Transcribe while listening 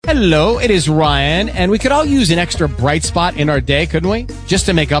Hello, it is Ryan, and we could all use an extra bright spot in our day, couldn't we? Just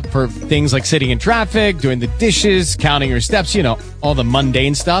to make up for things like sitting in traffic, doing the dishes, counting your steps, you know, all the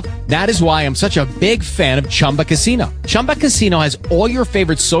mundane stuff. That is why I'm such a big fan of Chumba Casino. Chumba Casino has all your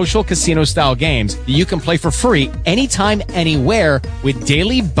favorite social casino-style games that you can play for free anytime, anywhere with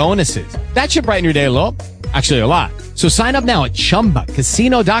daily bonuses. That should brighten your day a little. Actually, a lot. So sign up now at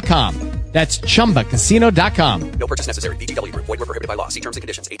ChumbaCasino.com. That's ChumbaCasino.com. No purchase necessary. VGW Group. Void where prohibited by law. See terms and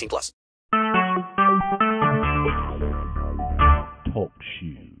conditions. 18+. Talk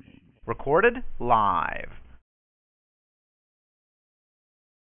shoes. Recorded live.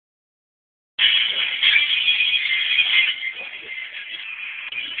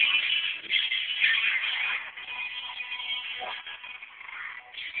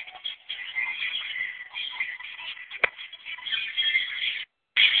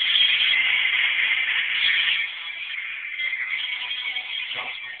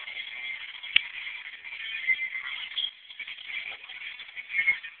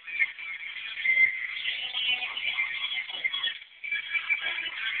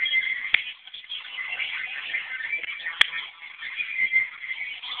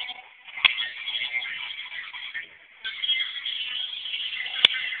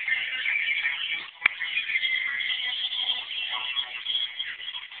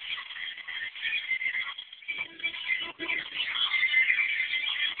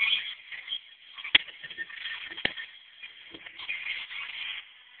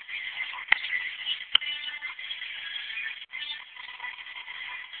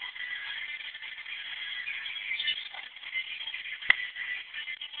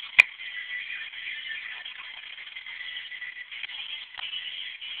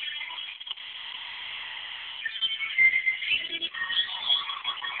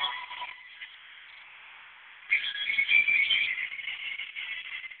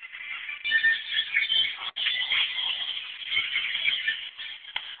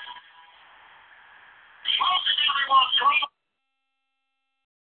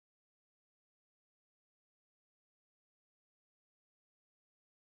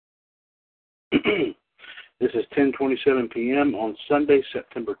 This is 10:27 p.m. on Sunday,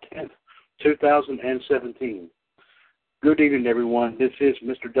 September 10th, 2017. Good evening, everyone. This is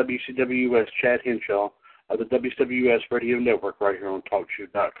Mr. WCWUS Chad Henshaw of the WCWUS Radio Network right here on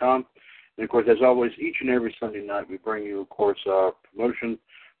TalkShoe.com. And, of course, as always, each and every Sunday night we bring you, of course, our promotion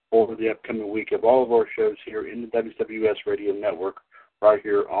for the upcoming week of all of our shows here in the WCWUS Radio Network right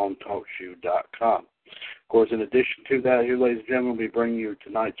here on TalkShoe.com. Of course, in addition to that, here, ladies and gentlemen, we bring you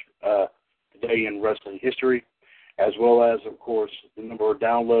tonight's Today in Wrestling History, as well as, of course, the number of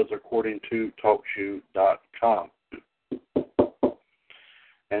downloads according to TalkShoe.com.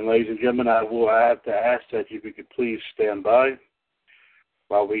 And, ladies and gentlemen, I have to ask that if you could please stand by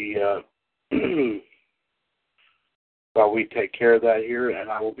while we take care of that here,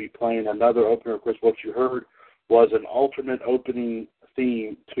 and I will be playing another opener. Of course, what you heard was an alternate opening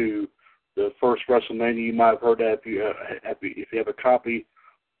theme to the first WrestleMania. You might have heard that if you have a copy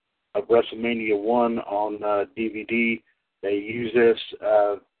of WrestleMania 1 on DVD. They use this.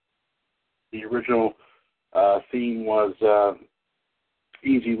 The original theme was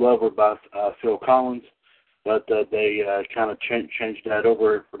Easy Lover by Phil Collins, but they kind of changed that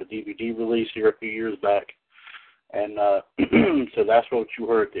over for the DVD release here a few years back. And so that's what you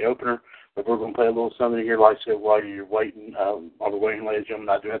heard at the opener. But we're going to play a little something here, like I said, while you're waiting. While we're waiting, ladies and gentlemen,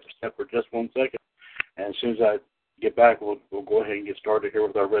 I do have to step for just 1 second. And as soon as I get back, we'll go ahead and get started here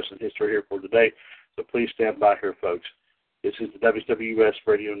with our wrestling history here for today. So please stand by here, folks. This is the WCWUS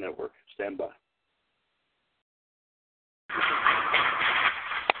Radio Network. Stand by.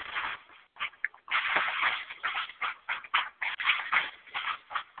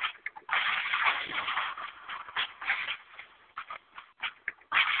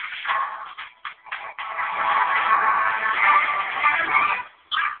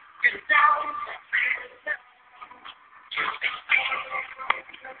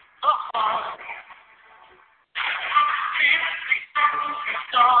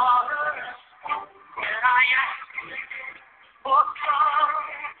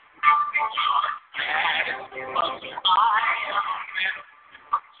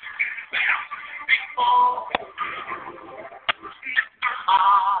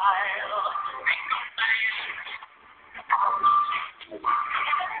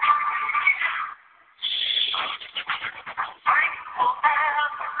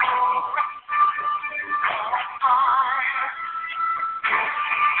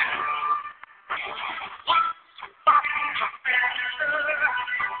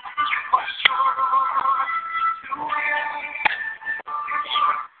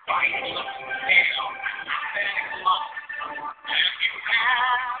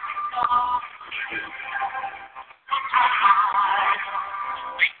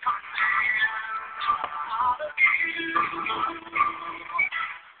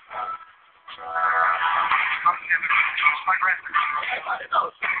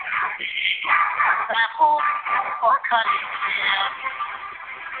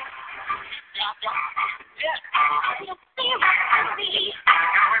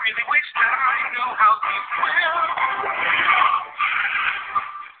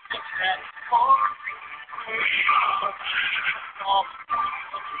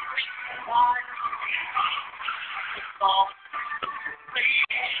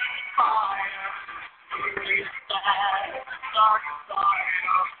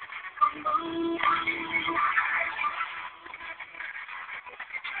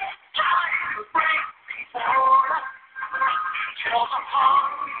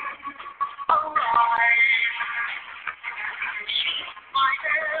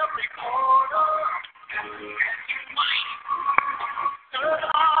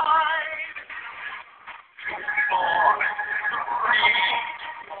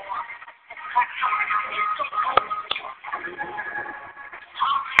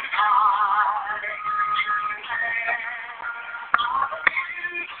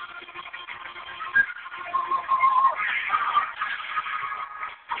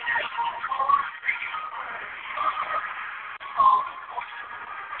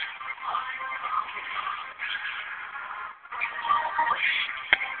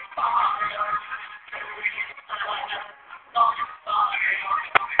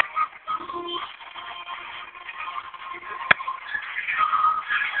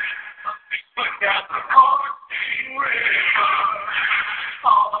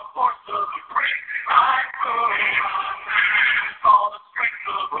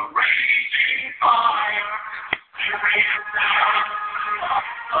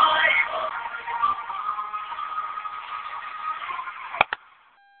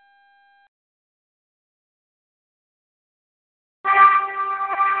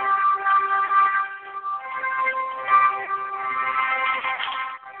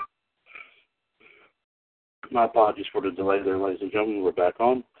 My apologies for the delay there, ladies and gentlemen. We're back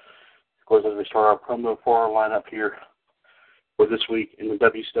on. Of course, as we start our promo for our lineup here for this week in the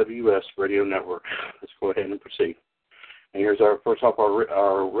WCWUS Radio Network, let's go ahead and proceed. And here's our first off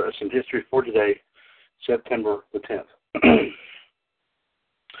our wrestling history for today, September the 10th.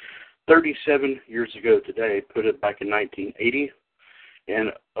 37 years ago today, put it back in 1980,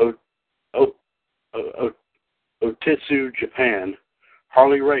 in Otitsu, Japan,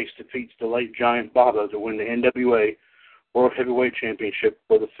 Harley Race defeats the late Giant Baba to win the NWA World Heavyweight Championship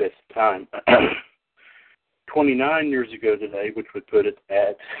for the 5th time. 29 years ago today, which would put it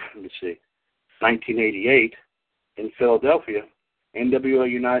at, 1988, in Philadelphia,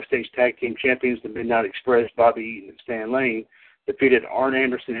 NWA United States Tag Team Champions, the Midnight Express, Bobby Eaton and Stan Lane, defeated Arn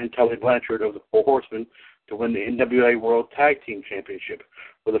Anderson and Tully Blanchard of the Four Horsemen to win the NWA World Tag Team Championship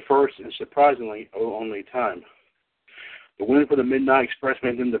for the first and surprisingly only time. The win for the Midnight Express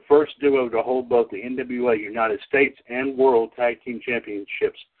made them the first duo to hold both the NWA United States and World Tag Team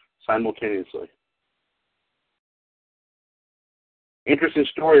Championships simultaneously. Interesting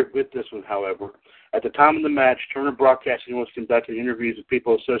story with this one, however. At the time of the match, Turner Broadcasting was conducting interviews with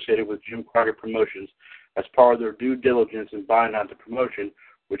people associated with Jim Crockett Promotions as part of their due diligence in buying out the promotion,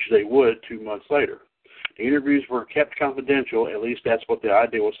 which they would 2 months later. The interviews were kept confidential, at least that's what the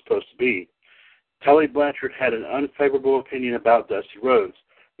idea was supposed to be. Tully Blanchard had an unfavorable opinion about Dusty Rhodes,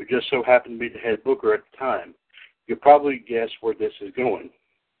 who just so happened to be the head booker at the time. You can probably guess where this is going.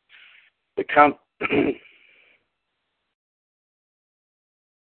 The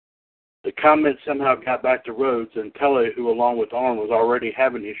comment somehow got back to Rhodes, and Tully, who along with Arn was already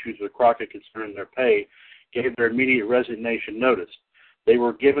having issues with Crockett concerning their pay, gave their immediate resignation notice. They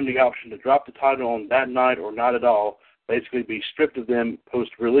were given the option to drop the title on that night or not at all, basically be stripped of them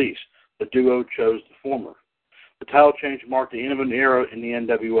post-release. The duo chose the former. The title change marked the end of an era in the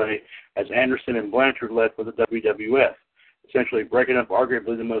NWA as Anderson and Blanchard left for the WWF, essentially breaking up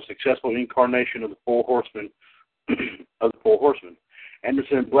arguably the most successful incarnation of the Four Horsemen.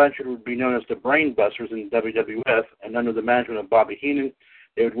 Anderson and Blanchard would be known as the Brain Busters in the WWF, and under the management of Bobby Heenan,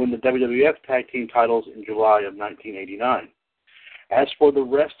 they would win the WWF Tag Team titles in July of 1989. As for the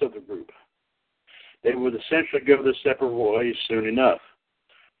rest of the group, they would essentially go their separate ways soon enough.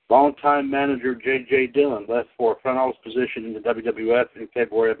 Longtime manager J.J. Dillon left for a front office position in the WWF in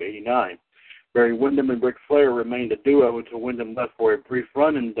February of '89. Barry Windham and Ric Flair remained a duo until Windham left for a brief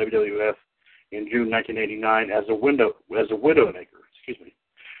run in the WWF in June 1989 as a widowmaker.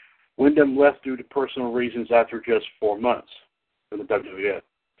 Wyndham left due to personal reasons after just 4 months from the WWF.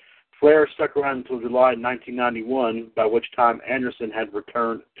 Flair stuck around until July 1991, by which time Arn Anderson had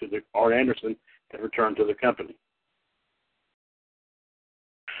returned to the company.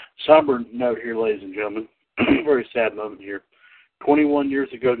 Somber note here, ladies and gentlemen. Very sad moment here. 21 years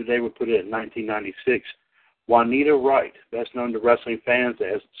ago today, we put it in 1996, Juanita Wright, best known to wrestling fans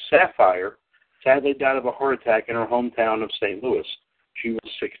as Sapphire, sadly died of a heart attack in her hometown of St. Louis. She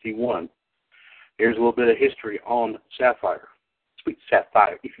was 61. Here's a little bit of history on Sapphire. Sweet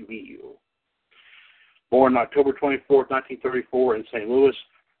Sapphire, if you will. Born October 24, 1934 in St. Louis,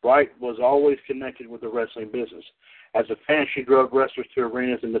 Wright was always connected with the wrestling business. As a fan, she drove wrestlers to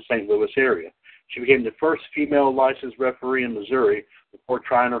arenas in the St. Louis area. She became the first female licensed referee in Missouri before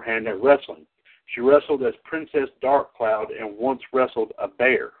trying her hand at wrestling. She wrestled as Princess Dark Cloud and once wrestled a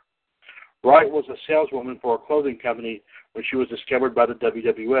bear. Wright was a saleswoman for a clothing company when she was discovered by the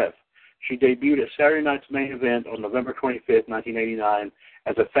WWF. She debuted at Saturday Night's Main Event on November 25, 1989,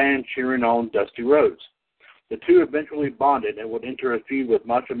 as a fan cheering on Dusty Rhodes. The two eventually bonded and would enter a feud with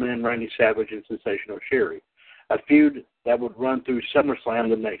Macho Man Randy Savage and Sensational Sherry, a feud that would run through SummerSlam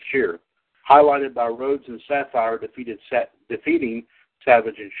the next year, highlighted by Rhodes and Sapphire defeating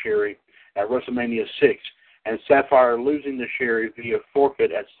Savage and Sherry at WrestleMania 6, and Sapphire losing to Sherry via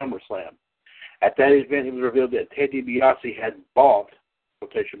forfeit at SummerSlam. At that event, it was revealed that Ted DiBiase had bought,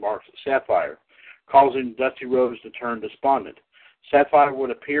 quotation marks, Sapphire, causing Dusty Rhodes to turn despondent. Sapphire would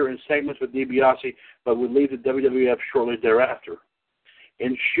appear in segments with DiBiase, but would leave the WWF shortly thereafter.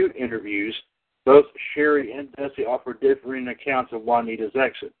 In shoot interviews, both Sherry and Dusty offered differing accounts of Juanita's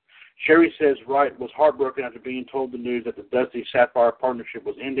exit. Sherry says Wright was heartbroken after being told the news that the Dusty-Sapphire partnership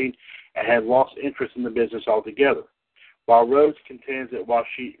was ending and had lost interest in the business altogether. While Rhodes contends that while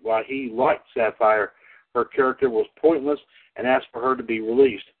he liked Sapphire, her character was pointless and asked for her to be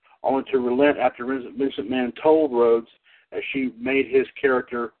released, only to relent after Vince McMahon told Rhodes that she made his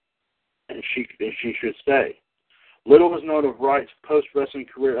character and she should stay. Little was known of Wright's post-wrestling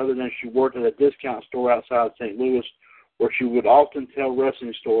career other than she worked at a discount store outside St. Louis, where she would often tell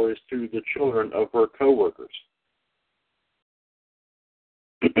wrestling stories to the children of her co-workers.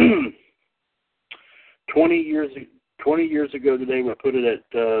 20 years ago today, we put it at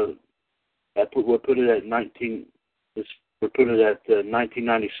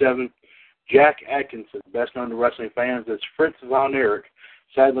 1997. Jack Atkinson, best known to wrestling fans as Fritz Von Erich,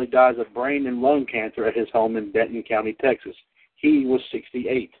 sadly dies of brain and lung cancer at his home in Benton County, Texas. He was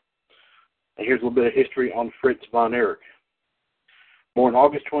 68. And here's a little bit of history on Fritz Von Erich. Born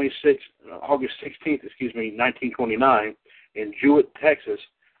August 16th, 1929, in Jewett, Texas,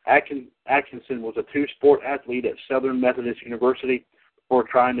 Atkinson was a two-sport athlete at Southern Methodist University before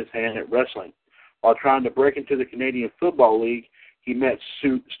trying his hand at wrestling. While trying to break into the Canadian Football League, he met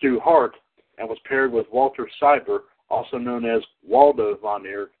Stu Hart and was paired with Walter Seiber, also known as Waldo Von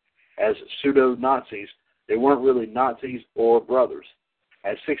Erich, as pseudo-Nazis. They weren't really Nazis or brothers.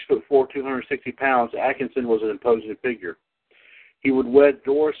 At 6'4", 260 pounds, Atkinson was an imposing figure. He would wed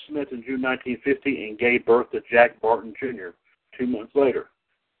Doris Smith in June 1950 and gave birth to Jack Barton Jr. 2 months later.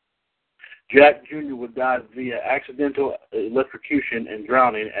 Jack Jr. would die via accidental electrocution and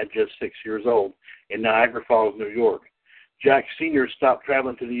drowning at just 6 years old in Niagara Falls, New York. Jack Sr. stopped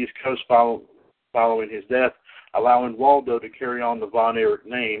traveling to the East Coast following his death, allowing Waldo to carry on the Von Erich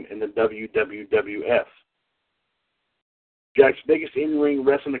name in the WWF. Jack's biggest in-ring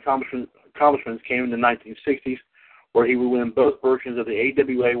wrestling accomplishments came in the 1960s, where he would win both versions of the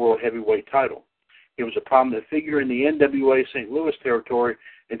AWA World Heavyweight title. He was a prominent figure in the NWA St. Louis territory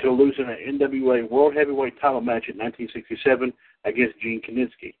until losing an NWA World Heavyweight title match in 1967 against Gene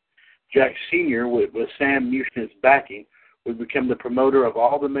Kiniski. Jack Sr., with Sam Mushin's backing, would become the promoter of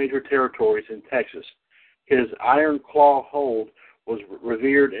all the major territories in Texas. His Iron Claw hold was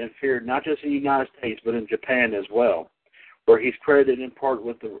revered and feared not just in the United States but in Japan as well, where he's credited in part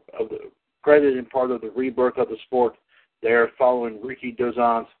of the rebirth of the sport there following Ricky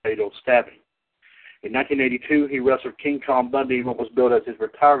Dozan's fatal stabbing. In 1982, he wrestled King Kong Bundy in what was billed as his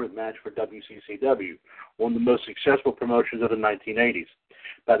retirement match for WCCW, one of the most successful promotions of the 1980s.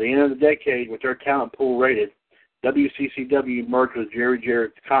 By the end of the decade, with their talent pool rated, WCCW merged with Jerry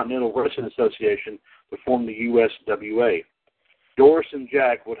Jarrett's Continental Wrestling Association to form the USWA. Doris and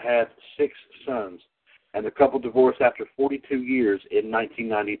Jack would have 6 sons, and the couple divorced after 42 years in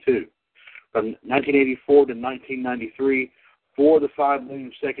 1992. From 1984 to 1993, 4 of the 5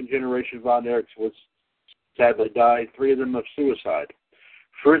 living second-generation Von Erichs would sadly die, 3 of them of suicide.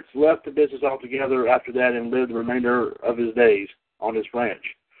 Fritz left the business altogether after that and lived the remainder of his days on his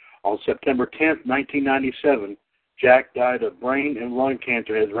ranch. On September 10, 1997, Jack died of brain and lung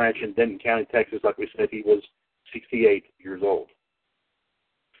cancer at his ranch in Denton County, Texas. Like we said, he was 68 years old.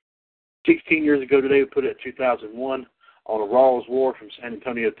 16 years ago today, we put it at 2001 on a Raw is War from San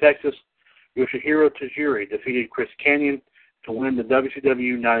Antonio, Texas. Yoshihiro Tajiri defeated Chris Kanyon to win the WCW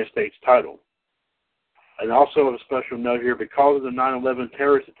United States title. And also of a special note here, because of the 9/11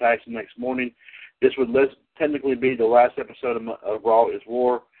 terrorist attacks the next morning, this would technically be the last episode of Raw is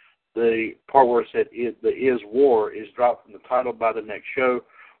War. The part where it said the is war is dropped from the title by the next show,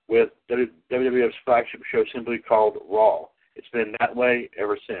 with WWF's flagship show simply called Raw. It's been that way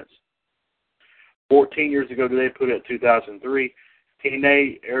ever since. 14 years ago today, put it at 2003,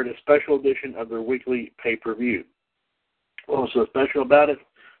 TNA aired a special edition of their weekly pay-per-view. What was so special about it?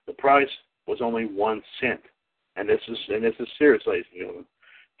 The price was only 1 cent. And this is serious, ladies and gentlemen.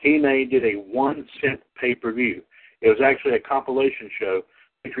 TNA did a 1 cent pay-per-view. It was actually a compilation show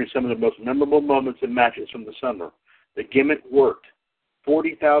featuring some of the most memorable moments and matches from the summer. The gimmick worked.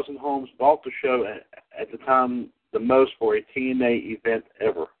 40,000 homes bought the show at the time, the most for a TNA event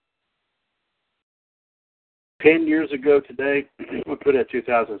ever. 10 years ago today, we put it at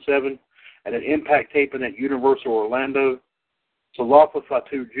 2007, at an Impact taping at Universal Orlando, Salafa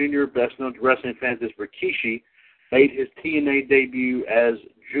Fatu Jr., best known to wrestling fans as Rikishi, made his TNA debut as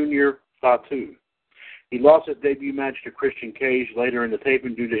Junior Fatu. He lost his debut match to Christian Cage later in the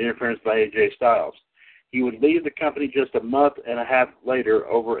taping due to interference by AJ Styles. He would leave the company just a month and a half later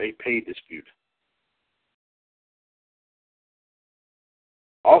over a pay dispute.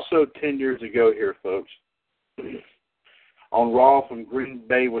 Also 10 years ago here, folks, on Raw from Green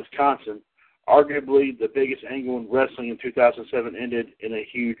Bay, Wisconsin, arguably the biggest angle in wrestling in 2007 ended in a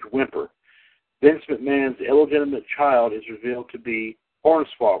huge whimper. Vince McMahon's illegitimate child is revealed to be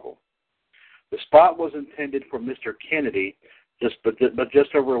Hornswoggle. The spot was intended for Mr. Kennedy, but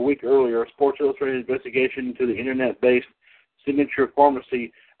just over a week earlier, a Sports Illustrated investigation into the internet-based Signature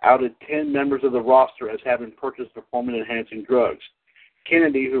Pharmacy outed 10 members of the roster as having purchased performance-enhancing drugs.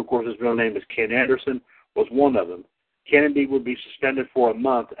 Kennedy, who of course his real name is Ken Anderson, was one of them. Kennedy would be suspended for a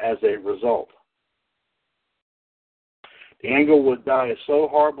month as a result. The Angle would die a slow,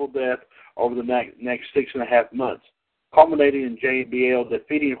 horrible death over the next 6.5 months, culminating in JBL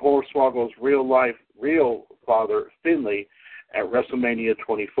defeating Hornswoggle's real father, Finlay, at WrestleMania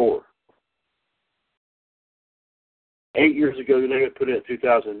 24. 8 years ago today, we put it at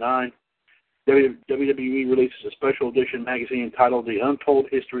 2009, WWE releases a special edition magazine entitled The Untold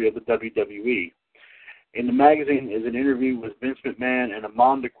History of the WWE. In the magazine is an interview with Vince McMahon and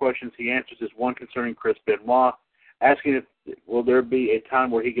among the questions he answers is one concerning Chris Benoit, asking if will there be a time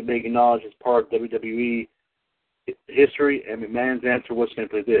where he can be acknowledged as part of WWE history, and McMahon's answer was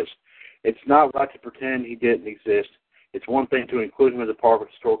simply this: it's not right to pretend he didn't exist. It's one thing to include him as a part of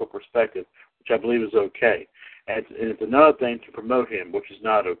a historical perspective, which I believe is okay, and it's another thing to promote him, which is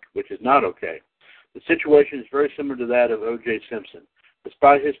not okay. The situation is very similar to that of O.J. Simpson.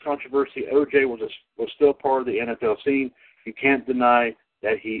 Despite his controversy, O.J. was still part of the NFL scene. You can't deny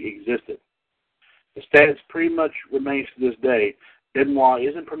that he existed. The status pretty much remains to this day. Benoit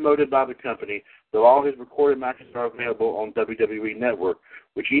isn't promoted by the company, though all his recorded matches are available on WWE Network,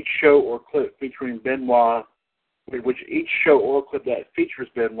 which each show or clip that features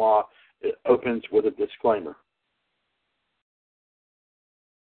Benoit opens with a disclaimer.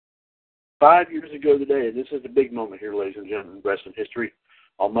 5 years ago today, and this is the big moment here, ladies and gentlemen, in wrestling history,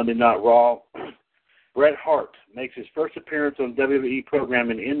 on Monday Night Raw, Bret Hart makes his first appearance on WWE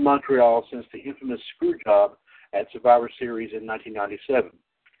programming in Montreal since the infamous Screwjob at Survivor Series in 1997.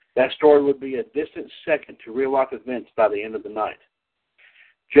 That story would be a distant second to real-life events by the end of the night.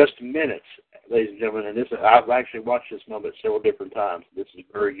 Just minutes, ladies and gentlemen, and I've actually watched this moment several different times. This is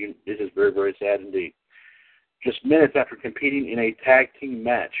very, very sad indeed. Just minutes after competing in a tag team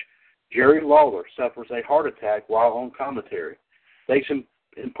match, Jerry Lawler suffers a heart attack while on commentary. Thanks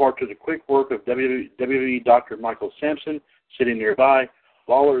in part to the quick work of WWE Dr. Michael Sampson sitting nearby,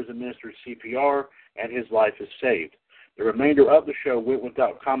 Lawler is administered CPR, and his life is saved. The remainder of the show went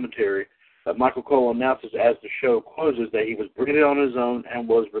without commentary, but Michael Cole announces as the show closes that he was breathing on his own and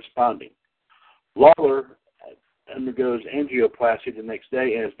was responding. Lawler undergoes angioplasty the next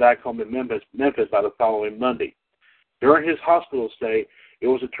day and is back home in Memphis by the following Monday. During his hospital stay, it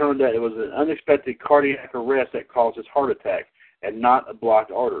was determined that it was an unexpected cardiac arrest that caused his heart attack and not a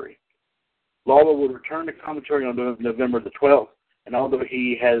blocked artery. Lawler would return to commentary on November the 12th, and although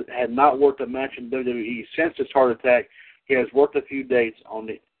he had not worked a match in WWE since his heart attack, he has worked a few dates on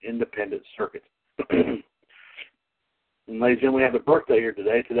the independent circuit. And ladies and gentlemen, we have a birthday here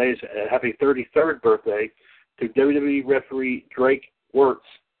today. Today is a happy 33rd birthday to WWE referee Drake Wuertz.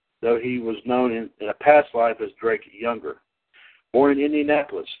 though he was known in a past life as Drake Younger. Born in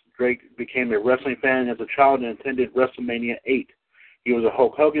Indianapolis, Drake became a wrestling fan as a child and attended WrestleMania 8. He was a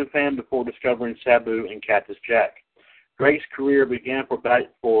Hulk Hogan fan before discovering Sabu and Cactus Jack. Drake's career began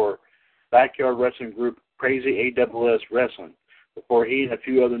for backyard wrestling group Crazy AWS Wrestling, before he and a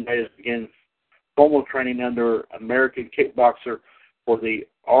few other natives began formal training under American kickboxer for the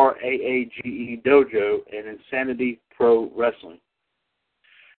RAAGE Dojo and Insanity Pro Wrestling.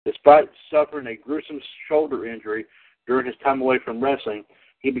 Despite suffering a gruesome shoulder injury during his time away from wrestling,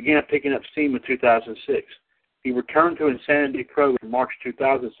 he began picking up steam in 2006. He returned to Insanity Pro in March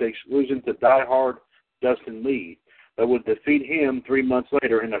 2006, losing to diehard Dustin Lee, but would defeat him 3 months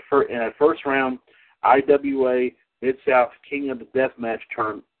later in a first-round IWA Mid-South King of the Deathmatch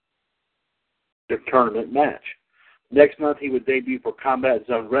tournament match. Next month, he would debut for Combat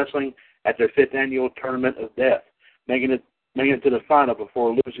Zone Wrestling at their 5th annual Tournament of Death, making it to the final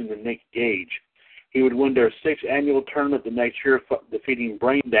before losing to Nick Gage. He would win their 6th annual tournament the next year, defeating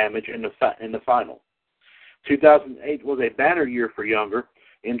Brain Damage in the final. 2008 was a banner year for Younger.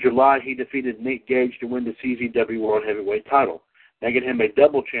 In July, he defeated Nick Gage to win the CZW World Heavyweight title, making him a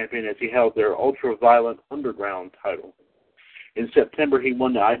double champion as he held their ultra-violent underground title. In September, he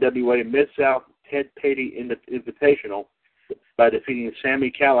won the IWA Mid-South Ted Patey Invitational by defeating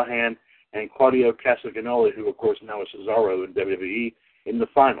Sami Callihan and Claudio Castagnoli, who, of course, now is Cesaro in WWE, in the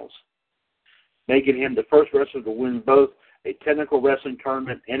finals, making him the first wrestler to win both a technical wrestling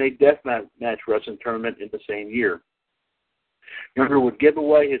tournament and a deathmatch wrestling tournament in the same year. Younger would give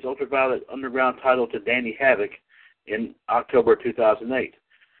away his ultraviolet underground title to Danny Havoc in October 2008,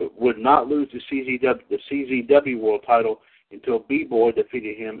 but would not lose the CZW World title until B-Boy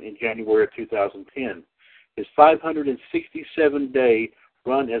defeated him in January of 2010. His 567-day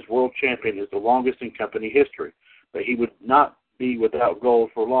run as world champion is the longest in company history, but he would not be without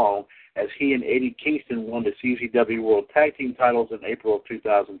gold for long, as he and Eddie Kingston won the CZW World Tag Team titles in April of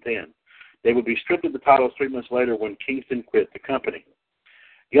 2010. They would be stripped of the titles 3 months later when Kingston quit the company.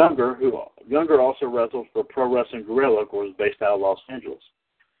 Younger also wrestled for Pro Wrestling Guerrilla, of course, based out of Los Angeles.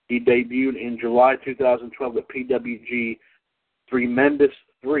 He debuted in July 2012 at PWG Tremendous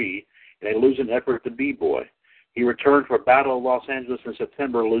 3 in a losing effort to B-Boy. He returned for Battle of Los Angeles in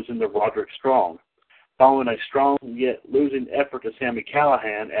September, losing to Roderick Strong. Following a strong yet losing effort to Sami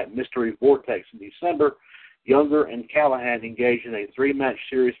Callihan at Mystery Vortex in December, Younger and Callihan engaged in a 3-match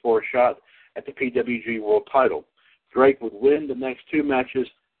series for a shot at the PWG World title. Drake would win the next 2 matches,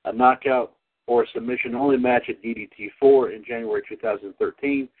 a knockout or a submission-only match at DDT4 in January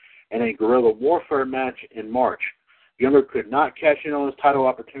 2013, and a guerrilla warfare match in March. Younger could not cash in on his title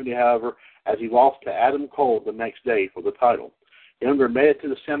opportunity, however, as he lost to Adam Cole the next day for the title. Younger made it to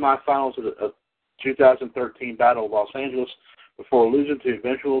the semifinals of 2013 Battle of Los Angeles before losing to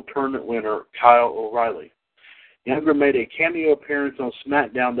eventual tournament winner Kyle O'Reilly. Younger made a cameo appearance on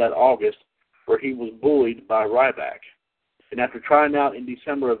SmackDown that August, where he was bullied by Ryback, and after trying out in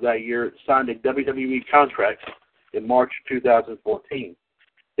December of that year, signed a WWE contract in March 2014.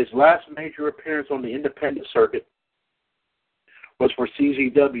 His last major appearance on the independent circuit was for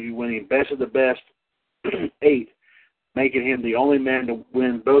CZW, winning Best of the Best 8, making him the only man to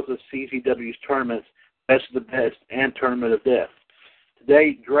win both of CZW's tournaments, Best of the Best and Tournament of Death.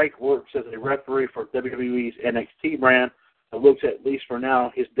 Today, Drake works as a referee for WWE's NXT brand, and looks, at least for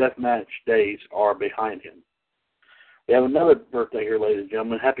now, his deathmatch days are behind him. We have another birthday here, ladies and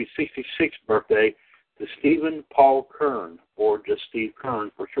gentlemen. Happy 66th birthday to Stephen Paul Kern, or just Steve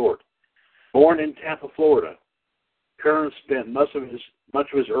Kern for short. Born in Tampa, Florida, Kern spent much of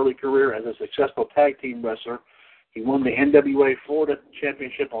his early career as a successful tag team wrestler. He won the NWA Florida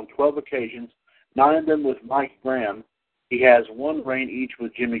Championship on 12 occasions, 9 of them with Mike Graham. He has 1 reign each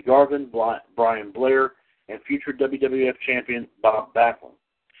with Jimmy Garvin, Brian Blair, and future WWF champion Bob Backlund.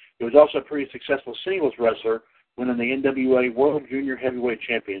 He was also a pretty successful singles wrestler, winning the NWA World Junior Heavyweight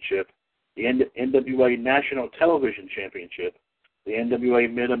Championship, the NWA National Television Championship, the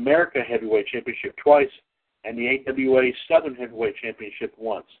NWA Mid-America Heavyweight Championship twice, and the AWA Southern Heavyweight Championship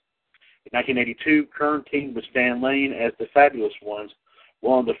once. In 1982, Kern teamed with Stan Lane as the Fabulous Ones,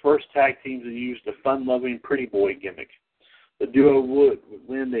 one of the first tag teams to use the fun-loving Pretty Boy gimmick. The duo would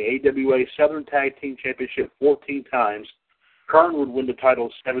win the AWA Southern Tag Team Championship 14 times. Kern would win the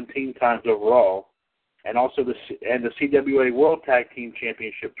title 17 times overall, and also the CWA World Tag Team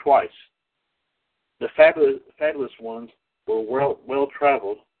Championship twice. The Fabulous Ones were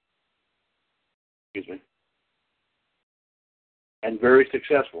well-traveled, and very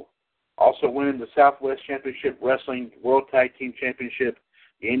successful, also winning the Southwest Championship Wrestling World Tag Team Championship,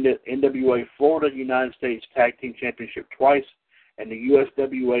 the NWA Florida United States Tag Team Championship twice, and the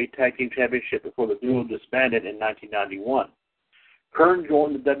USWA Tag Team Championship before the duo disbanded in 1991. Kern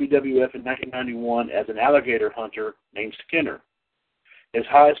joined the WWF in 1991 as an alligator hunter named Skinner. His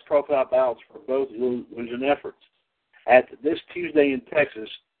highest profile bouts were both losing efforts. At This Tuesday in Texas,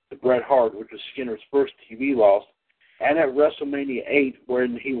 the Bret Hart, which was Skinner's first TV loss, and at WrestleMania 8,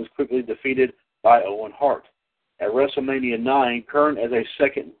 wherein he was quickly defeated by Owen Hart. At WrestleMania 9, Kern, as a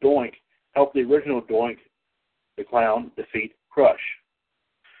second Doink, helped the original Doink, the Clown, defeat Crush.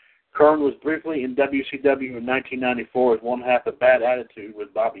 Kern was briefly in WCW in 1994 as one half of Bad Attitude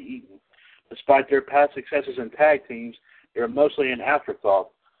with Bobby Eaton. Despite their past successes in tag teams, they were mostly an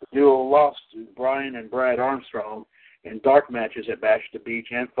afterthought. The duo lost to Brian and Brad Armstrong in dark matches at Bash at the Beach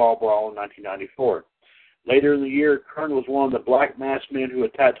and Fall Brawl in 1994. Later in the year, Kern was one of the black masked men who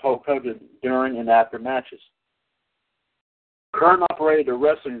attacked Hulk Hogan during and after matches. Kern operated a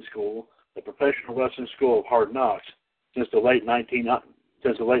wrestling school, the Professional Wrestling School of Hard Knocks, since the late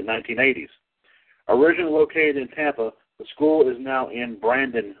 1980s. Originally located in Tampa, the school is now in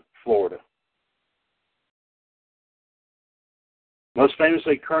Brandon, Florida. Most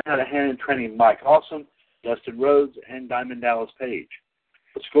famously, Kern had a hand in training Mike Awesome, Dustin Rhodes, and Diamond Dallas Page.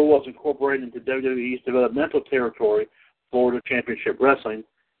 The school was incorporated into WWE's developmental territory, Florida Championship Wrestling,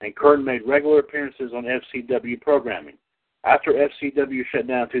 and Kern made regular appearances on FCW programming. After FCW shut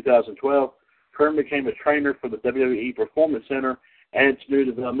down in 2012, Kern became a trainer for the WWE Performance Center and its new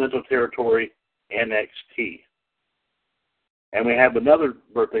developmental territory, NXT. And we have another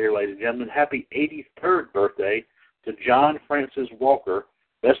birthday here, ladies and gentlemen. Happy 83rd birthday to John Francis Walker,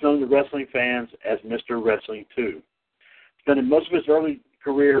 best known to wrestling fans as Mr. Wrestling 2. Spending most of his early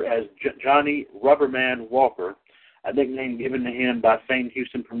career as Johnny Rubberman Walker, a nickname given to him by famed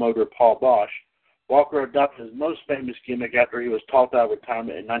Houston promoter Paul Bosch, Walker adopted his most famous gimmick after he was tossed out of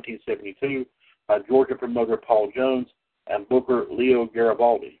retirement in 1972 by Georgia promoter Paul Jones and booker Leo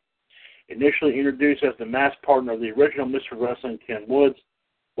Garibaldi. Initially introduced as the masked partner of the original Mr. Wrestling Ken Woods,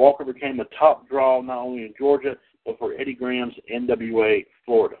 Walker became a top draw not only in Georgia, but for Eddie Graham's NWA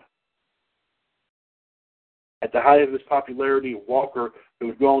Florida. At the height of his popularity, Walker, who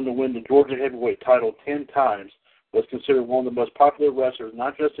would go on to win the Georgia heavyweight title 10 times, was considered one of the most popular wrestlers,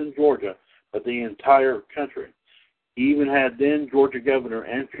 not just in Georgia, but the entire country. He even had then Georgia Governor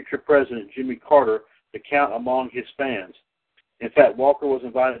and future President Jimmy Carter to count among his fans. In fact, Walker was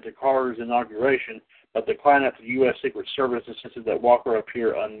invited to Carter's inauguration, but declined after the U.S. Secret Service insisted that Walker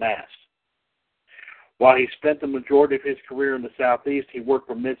appear unmasked. While he spent the majority of his career in the Southeast, he worked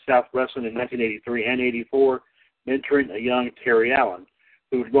for Mid-South Wrestling in 1983 and 84, mentoring a young Terry Allen,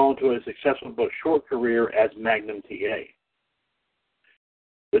 who would go on to a successful but short career as Magnum TA.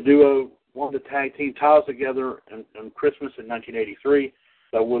 The duo won the tag team titles together on Christmas in 1983,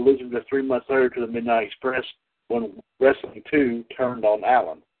 but were losing just 3 months later to the Midnight Express when Wrestling 2 turned on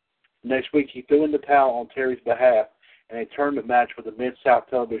Allen. Next week, he threw in the towel on Terry's behalf in a tournament match for the Mid-South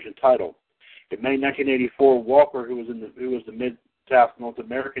Television title. In May 1984, Walker, who was the Mid-South North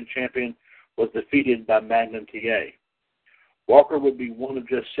American champion, was defeated by Magnum TA. Walker would be one of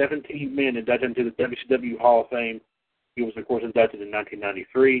just 17 men inducted into the WCW Hall of Fame. He was, of course, inducted in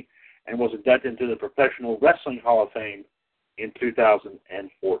 1993 and was inducted into the Professional Wrestling Hall of Fame in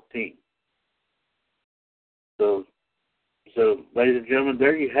 2014. So, ladies and gentlemen,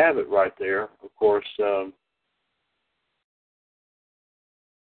 there you have it right there. Of course, our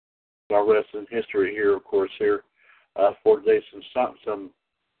wrestling history here, of course, here for today, some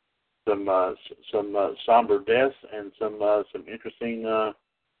somber deaths and some interesting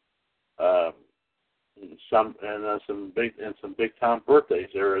some big time birthdays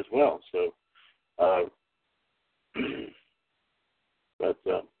there as well. So, but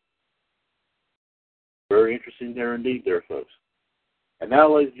very interesting there indeed, there, folks. And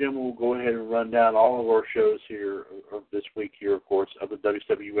now, ladies and gentlemen, we'll go ahead and run down all of our shows here of this week here, of course, of the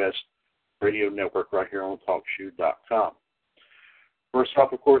WCWUS Radio Network right here on TalkShoe.com. First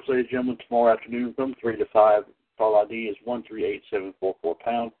off, of course, ladies and gentlemen, tomorrow afternoon from 3 to 5, call ID is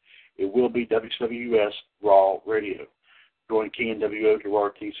 138-744-POUND. It will be WCWUS Raw Radio. Join King and WO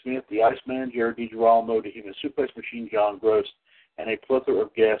Gerard T. Smith, the Iceman, Jared D. Giralmo, the Human Suplex Machine, John Gross, and a plethora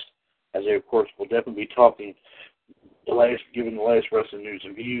of guests, as they, of course, will definitely be talking giving the latest wrestling news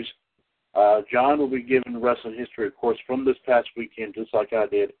and views. John will be giving the wrestling history, of course, from this past weekend, just like I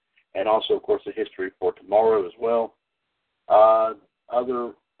did, and also, of course, the history for tomorrow as well.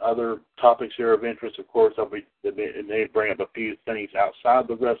 Other topics here of interest, of course, they bring up a few things outside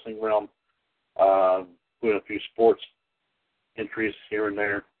the wrestling realm, with a few sports entries here and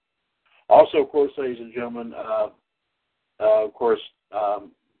there. Also, of course, ladies and gentlemen, of course,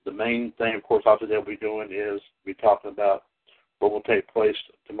 the main thing, of course, also they'll be doing is be talking about what will take place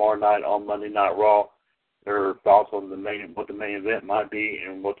tomorrow night on Monday Night Raw, their thoughts on what the main event might be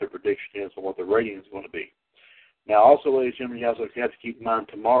and what their prediction is and what the rating is going to be. Now, also, ladies and gentlemen, you have to keep in mind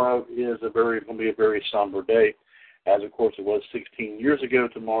tomorrow is going to be a very somber day, as, of course, it was 16 years ago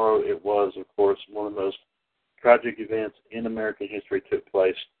tomorrow. It was, of course, one of the most tragic events in American history took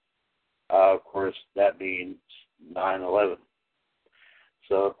place, of course, that being 9/11.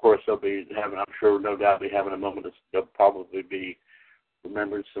 So, of course, they'll be having, I'm sure, no doubt, be having a moment. They'll probably be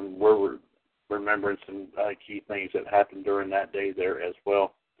remembering some key things that happened during that day there as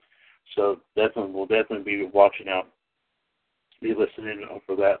well. So we'll definitely be watching out, be listening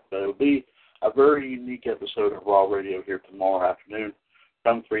for that. But it'll be a very unique episode of Raw Radio here tomorrow afternoon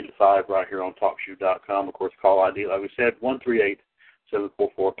from 3 to 5 right here on TalkShoe.com. Of course, call ID, like we said,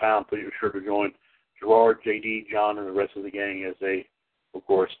 138-744-POUND. Please be sure to join Gerard, JD, John, and the rest of the gang as they, of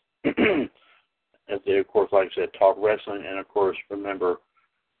course, like I said, talk wrestling. And, of course, remember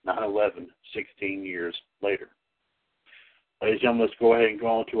 9/11, 16 years later. Ladies and gentlemen, let's go ahead and go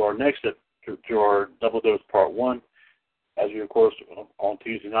on to our next, to our Double Dose Part 1. As we, of course, on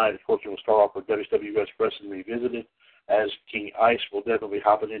Tuesday night, of course, we'll start off with WCWUS Wrestling Revisited, as King Ice will definitely be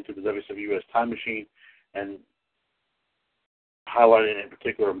hopping into the WCWUS Time Machine and highlighting a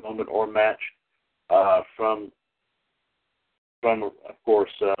particular moment or match from the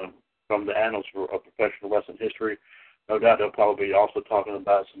annals of professional wrestling history. No doubt they'll probably be also talking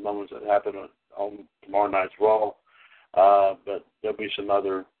about some moments that happened on tomorrow night's Raw, but there'll be some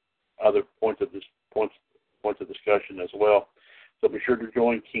other points of discussion as well. So be sure to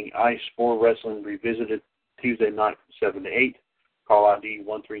join King Ice for Wrestling Revisited Tuesday night from 7 to 8. Call ID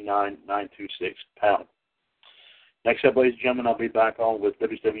 139926#. Next up, ladies and gentlemen, I'll be back on with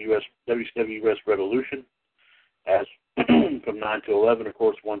WCWUS Revolution as from 9 to 11, of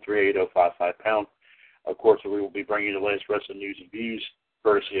course, 138055#. Of course, we will be bringing you the latest wrestling news and views,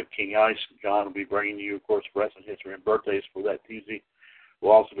 courtesy of King Ice. John will be bringing you, of course, wrestling history and birthdays for that Tuesday.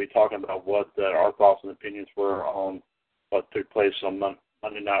 We'll also be talking about what our thoughts and opinions were on what took place on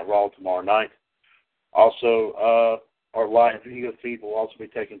Monday Night Raw tomorrow night. Also, our live video feed will also be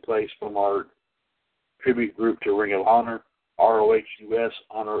taking place from our tribute group to Ring of Honor, ROHUS,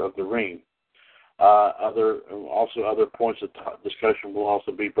 Honor of the Ring. Other points of discussion will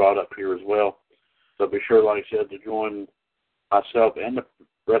also be brought up here as well. So be sure, like I said, to join myself and the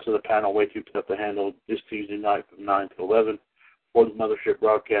rest of the panel, way too tough to handle, this Tuesday night from 9 to 11 for the mothership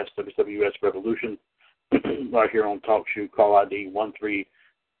broadcast, WCWUS Revolution, right here on TalkShoe. Call ID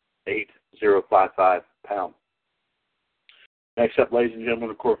 138055#. Next up, ladies and gentlemen,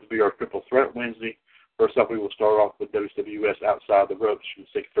 of course, will be our Triple Threat Wednesday. First up, we will start off with WCWUS Outside the Ropes from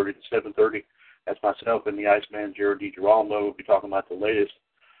 6:30 to 7:30. That's myself and the Iceman, Jared DiGirolamo. We'll be talking about the latest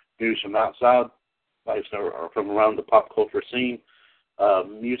news from outside, or from around the pop culture scene.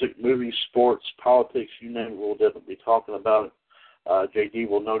 Music, movies, sports, politics, you name it, we'll definitely be talking about it. JD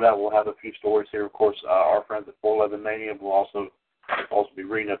will no doubt will have a few stories here. Of course, our friends at 411 Mania will also be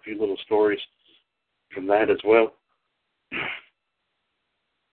reading a few little stories from that as well.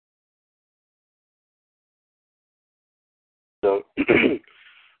 So,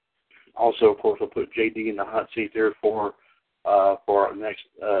 also, of course, we'll put JD in the hot seat there for our next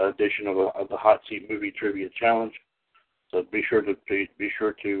edition of the Hot Seat Movie Trivia Challenge. So be sure to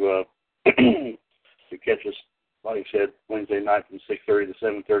to catch us, like I said, Wednesday night from 6:30 to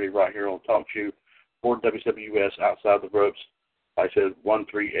 7:30 right here on TalkShoe for WCWUS Outside the Ropes. Like I said,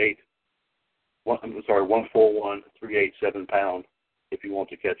 141-387 if you want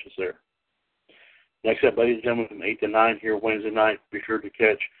to catch us there. Next up, ladies and gentlemen, from 8 to 9 here Wednesday night, be sure to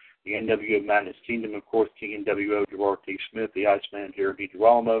catch the NWO Madness Kingdom, of course, King NWO Gerard T. Smith, the Iceman Jared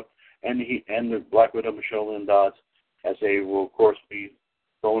DiGirolamo, and the Black Widow Michelle Lynn Dodds, as they will, of course, be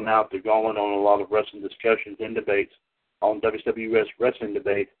going out the gauntlet on a lot of wrestling discussions and debates on WCWUS Wrestling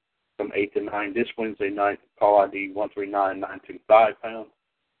Debate from 8 to 9 this Wednesday night. Call ID 139925#.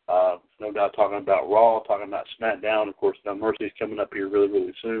 No doubt talking about Raw, talking about SmackDown. Of course, No Mercy's coming up here really,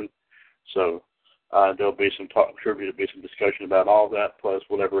 really soon. So there'll be some talk. I'm sure there'll be some discussion about all that, plus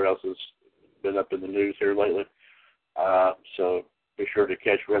whatever else has been up in the news here lately. So be sure to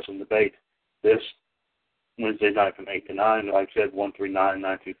catch Wrestling Debate this Wednesday night from 8 to 9. Like I said,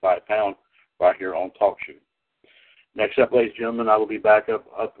 139925# right here on TalkShoe. Next up, ladies and gentlemen, I will be back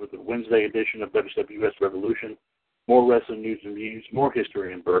up with the Wednesday edition of WCWUS Revolution. More wrestling news and views, more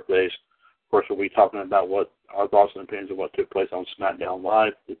history and birthdays. Of course, we'll be talking about what our thoughts and opinions of what took place on SmackDown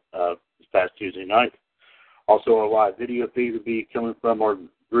Live this past Tuesday night. Also, our live video feed will be coming from our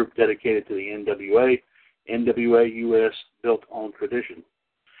group dedicated to the NWA, NWA-US, Built on Tradition.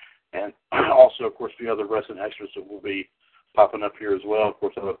 And also, of course, the other wrestling extras that will be popping up here as well. Of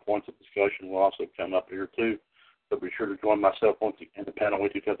course, other points of discussion will also come up here too. So be sure to join myself once again, and the panel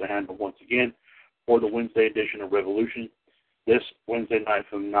with you to handle once again for the Wednesday edition of Revolution. This Wednesday night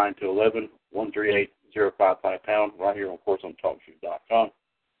from 9 to 11, 138-055 pound, right here, of course, on TalkShoe.com.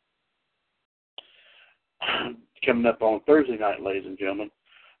 Coming up on Thursday night, ladies and gentlemen,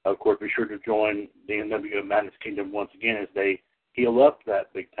 of course, be sure to join the NWO Madness Kingdom once again as they heal up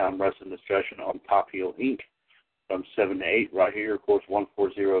that big-time wrestling discussion on Top Heel Inc. from 7 to 8 right here, of course,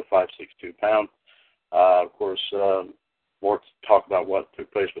 140-562 pound. Of course, more to talk about what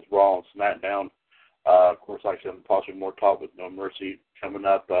took place with Raw and SmackDown. Of course, like I said, possibly more talk with No Mercy coming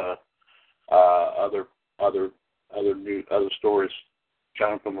up. Other stories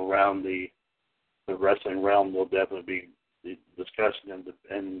coming from around the wrestling realm. We'll definitely be discussing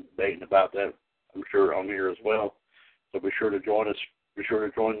and debating about that, I'm sure, on here as well. So be sure to join us. Be sure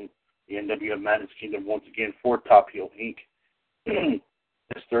to join the NWO Madness Kingdom once again for Top Heel Inc.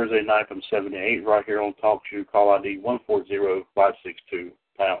 This Thursday night from 7 to 8 right here on Talk Shoe. Call ID 140-562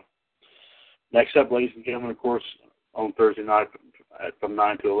 pound. Next up, ladies and gentlemen, of course, on Thursday night from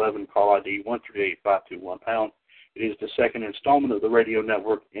 9 to 11, call ID 138-521 pound. It is the second installment of the radio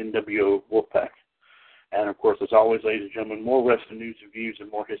network NWO Wolfpack. And, of course, as always, ladies and gentlemen, more wrestling news and views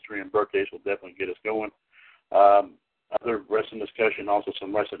and more history and birthdays will definitely get us going. Other wrestling discussion, also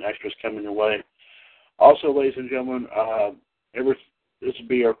some wrestling extras coming your way. Also, ladies and gentlemen, this will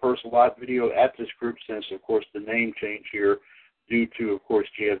be our first live video at this group since, of course, the name change here due to, of course,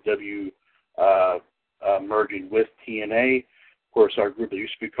 GFW merging with TNA. Of course, our group that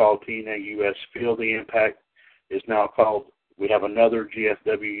used to be called TNA US Feel the Impact is now called, we have another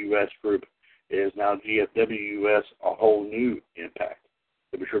GFWUS group. It is now GFWUS, a whole new impact.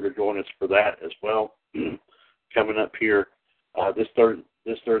 So be sure to join us for that as well. Coming up here this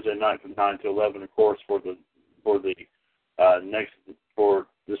Thursday night from 9 to 11, of course, for this Thursday's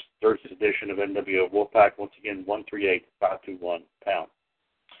edition of NWO Wolfpack. Once again, 138-521 pound.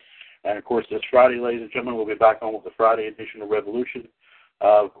 And of course, this Friday, ladies and gentlemen, we'll be back on with the Friday edition of Revolution.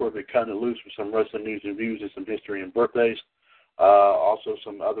 Of course, we're cutting it loose with some wrestling news and views and some history and birthdays. Also,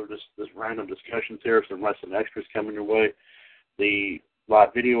 some other just random discussions here, some wrestling extras coming your way. The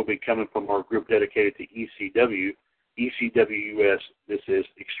live video will be coming from our group dedicated to ECW, ECWUS. This is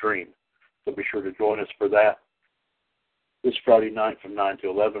Extreme. So be sure to join us for that this Friday night from 9 to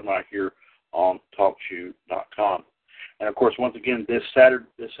 11 right here on TalkShoe.com. And, of course, once again, this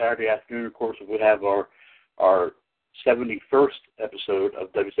Saturday afternoon, of course, we have our 71st episode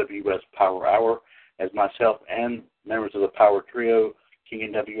of WCWUS Power Hour, as myself and members of the Power Trio,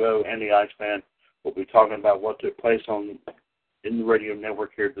 King NWO, and the Iceman will be talking about what took place in the radio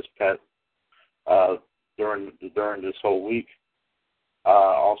network here this past during this whole week.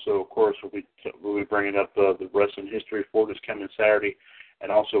 Also, of course, we'll be bringing up the wrestling history for this coming Saturday,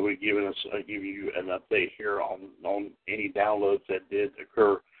 and also we'll give you an update here on any downloads that did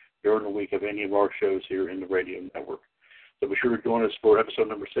occur during the week of any of our shows here in the radio network. So be sure to join us for episode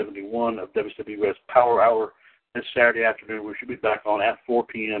number 71 of WCWUS Power Hour this Saturday afternoon. We should be back on at 4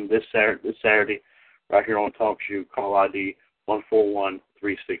 p.m. this Saturday right here on Talk Shoe. Call ID 141-364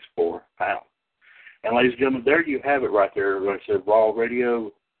 pound. And ladies and gentlemen, there you have it right there. Like I said, Raw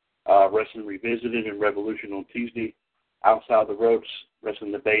Radio, Wrestling Revisited and Revolution on Tuesday, Outside the Ropes,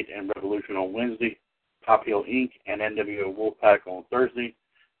 Wrestling Debate and Revolution on Wednesday, Top Heel Inc. and NWO Wolfpack on Thursday,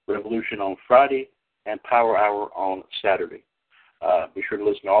 Revolution on Friday, and Power Hour on Saturday. Be sure to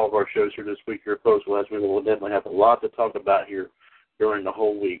listen to all of our shows here this week here, folks. Well, as we will definitely have a lot to talk about here during the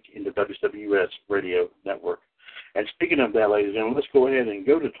whole week in the WCWUS Radio Network. And speaking of that, ladies and gentlemen, let's go ahead and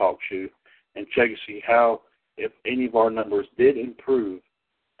go to Talk Shoe and check to see if any of our numbers did improve,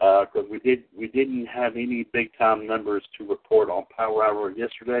 because we didn't have any big time numbers to report on Power Hour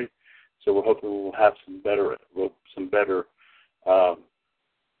yesterday, so we're hoping we'll have some better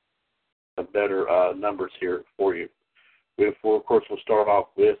numbers here for you. Of course, we'll start off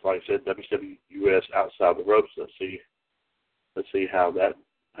with, like I said, WCWUS Outside the Ropes. Let's see how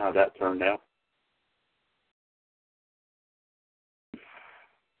that turned out.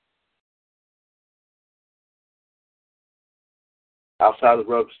 Outside the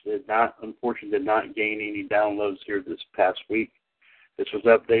Ropes unfortunately did not gain any downloads here this past week. This was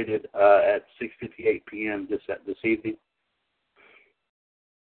updated at 6:58 p.m. this evening.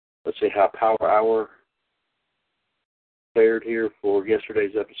 Let's see how Power Hour fared here for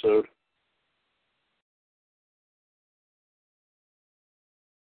yesterday's episode.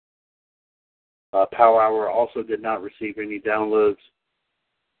 Power Hour also did not receive any downloads.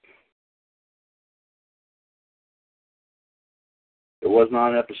 There was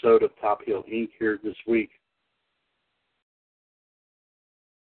not an episode of Top Heel Inc. here this week.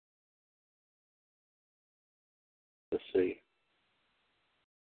 Let's see.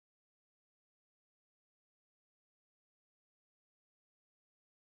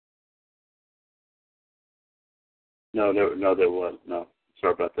 No, there was no.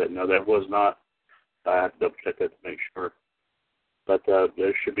 Sorry about that. No, that was not. I have to double check that to make sure. But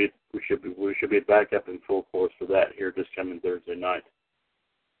we should be back up in full force for that here this coming Thursday night.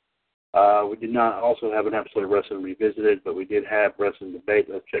 We did not also have an episode of Wrestling Revisited, but we did have Wrestling Debate.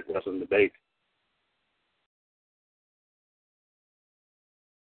 Let's check Wrestling Debate.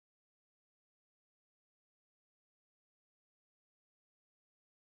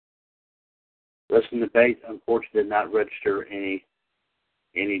 Wrestling Debate, unfortunately, did not register any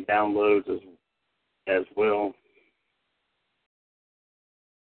downloads as well.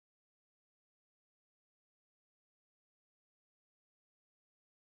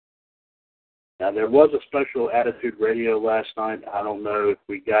 Now, there was a special Attitude Radio last night. I don't know if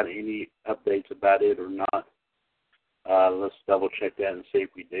we got any updates about it or not. Let's double check that and see if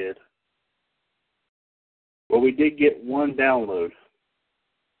we did. Well, we did get one download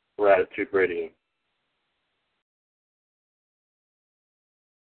for Attitude Radio.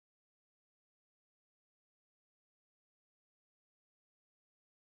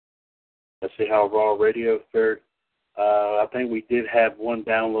 Let's see how Raw Radio fared. I think we did have one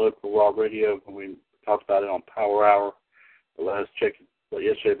download for Raw Radio when we talked about it on Power Hour. But let's check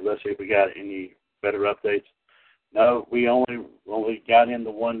yesterday, but let's see if we got any better updates. No, we only got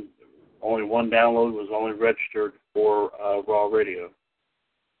into one. Only one download was only registered for Raw Radio.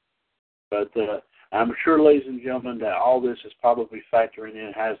 But I'm sure, ladies and gentlemen, that all this is probably factoring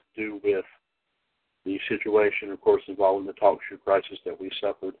in has to do with the situation, of course, involving the talk show crisis that we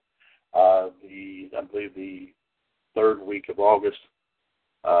suffered. I believe the third week of August,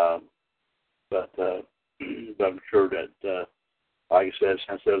 but I'm sure that, like I said,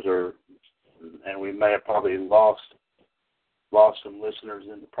 since those are, and we may have probably lost some listeners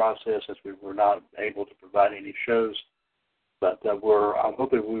in the process since we were not able to provide any shows, but I'm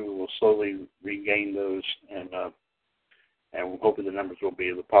hoping we will slowly regain those, and we're hoping the numbers will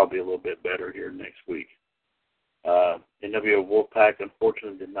be probably a little bit better here next week. NWO Wolfpack,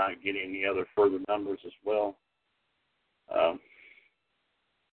 unfortunately, did not get any other further numbers as well. I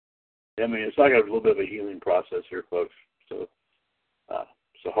mean, it's like a little bit of a healing process here, folks. So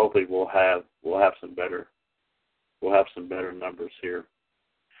hopefully we'll have some better numbers here.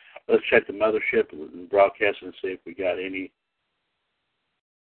 Let's check the mothership and broadcast and see if we got anything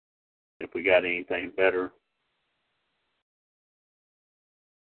better.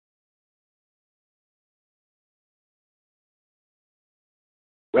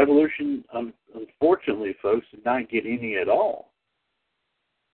 Revolution, unfortunately, folks, did not get any at all.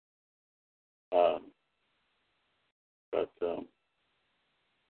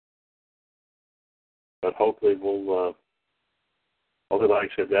 But hopefully hopefully,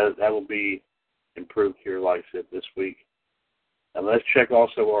 like I said, that will be improved here, like I said, this week. And let's check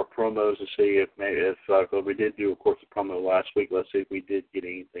also our promos to see if we did do, of course, the promo last week. Let's see if we did get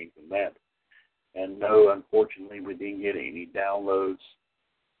anything from that. And no, unfortunately, we didn't get any downloads.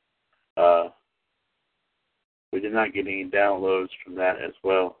 We did not get any downloads from that as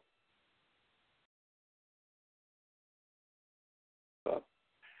well. But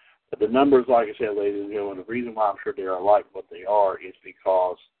the numbers, like I said, ladies and gentlemen, the reason why I'm sure they are like what they are is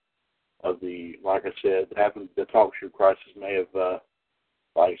because of like I said, the talk show crisis may have,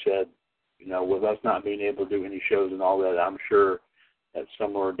 like I said, with us not being able to do any shows and all that, I'm sure that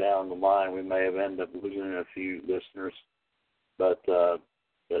somewhere down the line we may have ended up losing a few listeners. But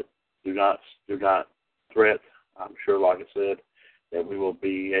do not threat. I'm sure, like I said, that we'll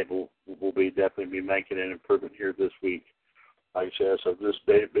definitely be making an improvement here this week. Like I said, so just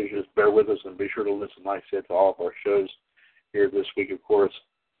bear with us and be sure to listen, like I said, to all of our shows here this week, of course.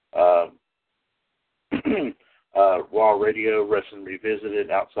 Raw Radio, Wrestling Revisited,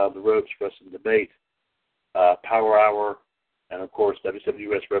 Outside the Ropes, Wrestling Debate, Power Hour, and, of course,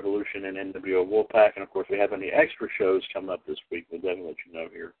 WCWUS Revolution and NWO Wolfpack. And, of course, we have any extra shows coming up this week. We'll definitely let you know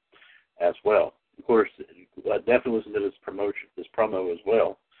here as well. Of course, definitely listen to this promo as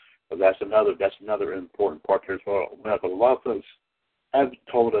well. But that's another important part here as well. But a lot of folks have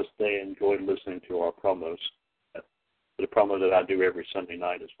told us they enjoyed listening to our promos, the promo that I do every Sunday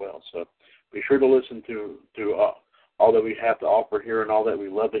night as well. So be sure to listen to all that we have to offer here and all that. We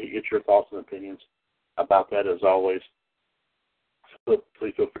love to get your thoughts and opinions about that as always. So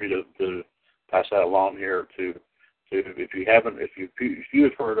please feel free to pass that along here to if you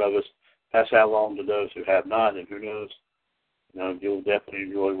have heard of us, pass that along to those who have not, and who knows, you'll definitely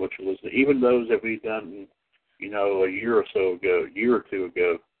enjoy what you're listening to. Even those that we've done, a year or two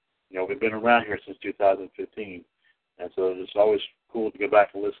ago, we've been around here since 2015. And so it's always cool to go back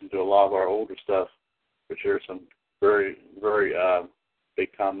and listen to a lot of our older stuff, which there's some very, very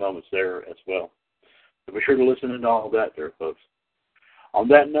big time moments there as well. So be sure to listen into all of that there, folks. On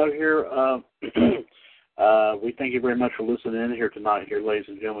that note here, we thank you very much for listening in here tonight, here, ladies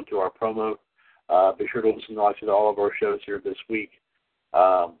and gentlemen, to our promo. Be sure to listen to all of our shows here this week.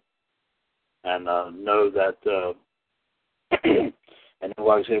 And know that, and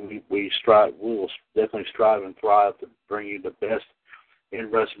like I said, we will definitely strive and thrive to bring you the best in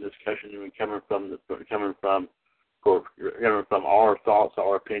wrestling discussion, coming from our thoughts,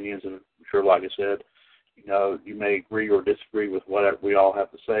 our opinions, and I'm sure, like I said, you know, you may agree or disagree with what we all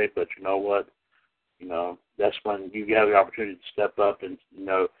have to say, but you know what, you know, that's when you have the opportunity to step up and, you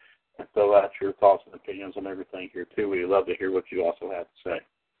know, and throw out your thoughts and opinions on everything here too. We love to hear what you also have to say.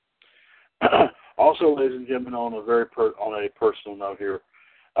 Also, ladies and gentlemen, on a personal note here,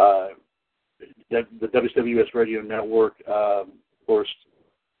 the WCWUS Radio Network, of course,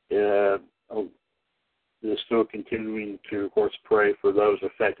 is still continuing to, of course, pray for those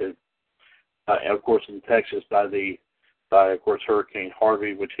affected, of course, in Texas by of course, Hurricane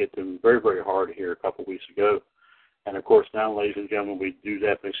Harvey, which hit them very, very hard here a couple of weeks ago. And, of course, now, ladies and gentlemen, we do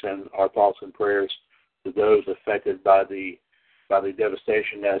definitely send our thoughts and prayers to those affected by the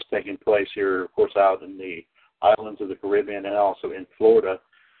devastation that has taken place here, of course, out in the islands of the Caribbean and also in Florida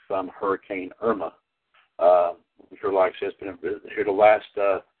from Hurricane Irma. Sure, like I said, it's been here the last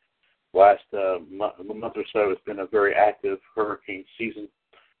month or so. It's been a very active hurricane season,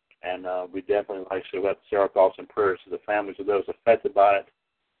 and we definitely, like I said, we have to say our thoughts and prayers to the families of those affected by it,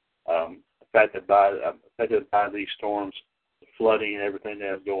 affected by these storms, the flooding, and everything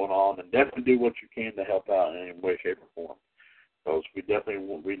that's going on, and definitely do what you can to help out in any way, shape, or form. Because we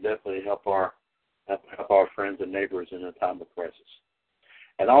definitely help our friends and neighbors in a time of crisis.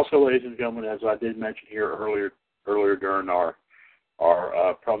 And also, ladies and gentlemen, as I did mention here earlier during our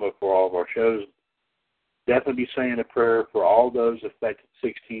promo for all of our shows, definitely be saying a prayer for all those affected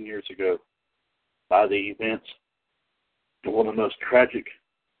 16 years ago by the events, one of the most tragic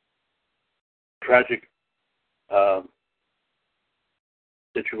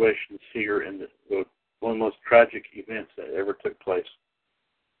situations here in one of the most tragic events that ever took place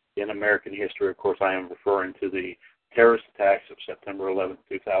in American history. Of course, I am referring to the terrorist attacks of September 11,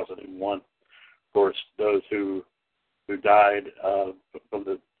 2001. Of course, those who died from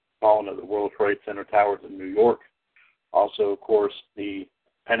the falling of the World Trade Center towers in New York. Also, of course, the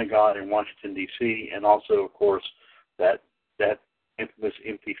Pentagon in Washington, D.C., and also, of course, that infamous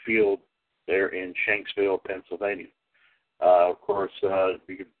empty field there in Shanksville, Pennsylvania. Of course, you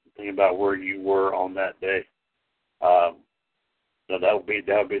can think about where you were on that day. So that would be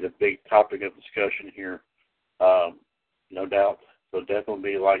the big topic of discussion here, no doubt. So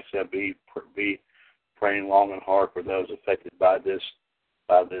definitely, like I said, be praying long and hard for those affected by this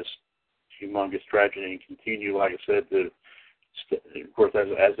humongous tragedy, and continue, like I said, to, of course,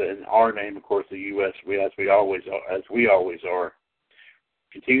 as in our name, of course, the U.S. As we always are,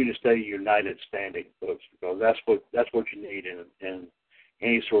 continue to stay united, standing, folks, because that's what you need in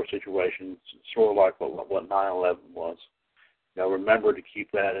any sort of situation, sort of like what 9/11 was. You know, remember to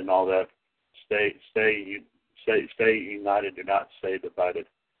keep that and all that. Stay united. Do not stay divided.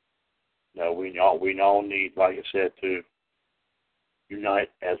 You know, we all need, like I said, to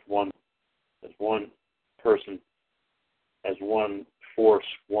unite as one person, as one force,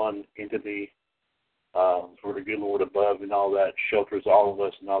 one entity. For the good Lord above and all that shelters all of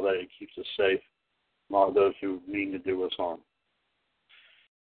us and all that, it keeps us safe from all those who mean to do us harm.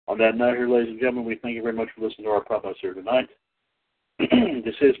 On that note here, ladies and gentlemen, we thank you very much for listening to our promos here tonight.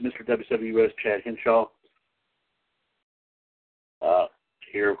 This is Mr. WCWUS Chad Henshaw.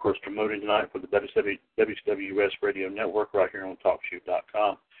 Here, of course, promoting tonight for the WCWUS Radio Network right here on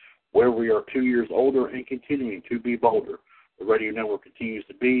TalkShoe.com, where we are 2 years older and continuing to be bolder. The radio network continues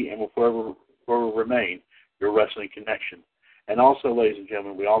to be and will forever remain your wrestling connection. And also, ladies and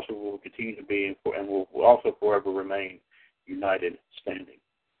gentlemen, we also will continue to be and will also forever remain united, standing.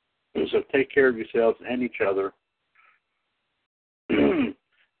 So take care of yourselves and each other.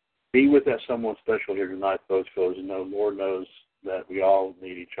 Be with that someone special here tonight, folks, because you know, Lord knows that we all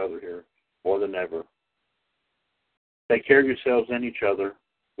need each other here more than ever. Take care of yourselves and each other.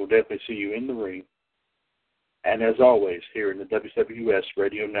 We'll definitely see you in the ring. And as always, here in the WCWUS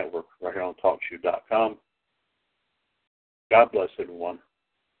Radio Network, right here on TalkShoe.com. God bless everyone.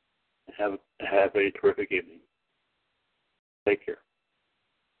 And have a terrific evening. Take care.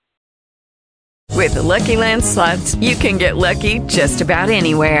 With the Lucky Land Slots, you can get lucky just about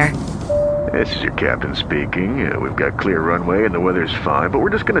anywhere. This is your captain speaking. We've got clear runway and the weather's fine, but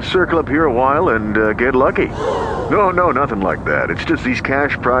we're just going to circle up here a while and get lucky. No, nothing like that. It's just these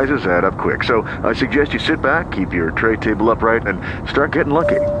cash prizes add up quick. So I suggest you sit back, keep your tray table upright, and start getting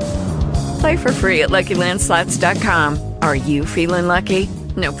lucky. Play for free at LuckyLandSlots.com. Are you feeling lucky?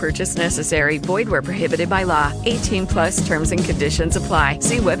 No purchase necessary. Void where prohibited by law. 18+ terms and conditions apply.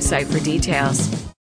 See website for details.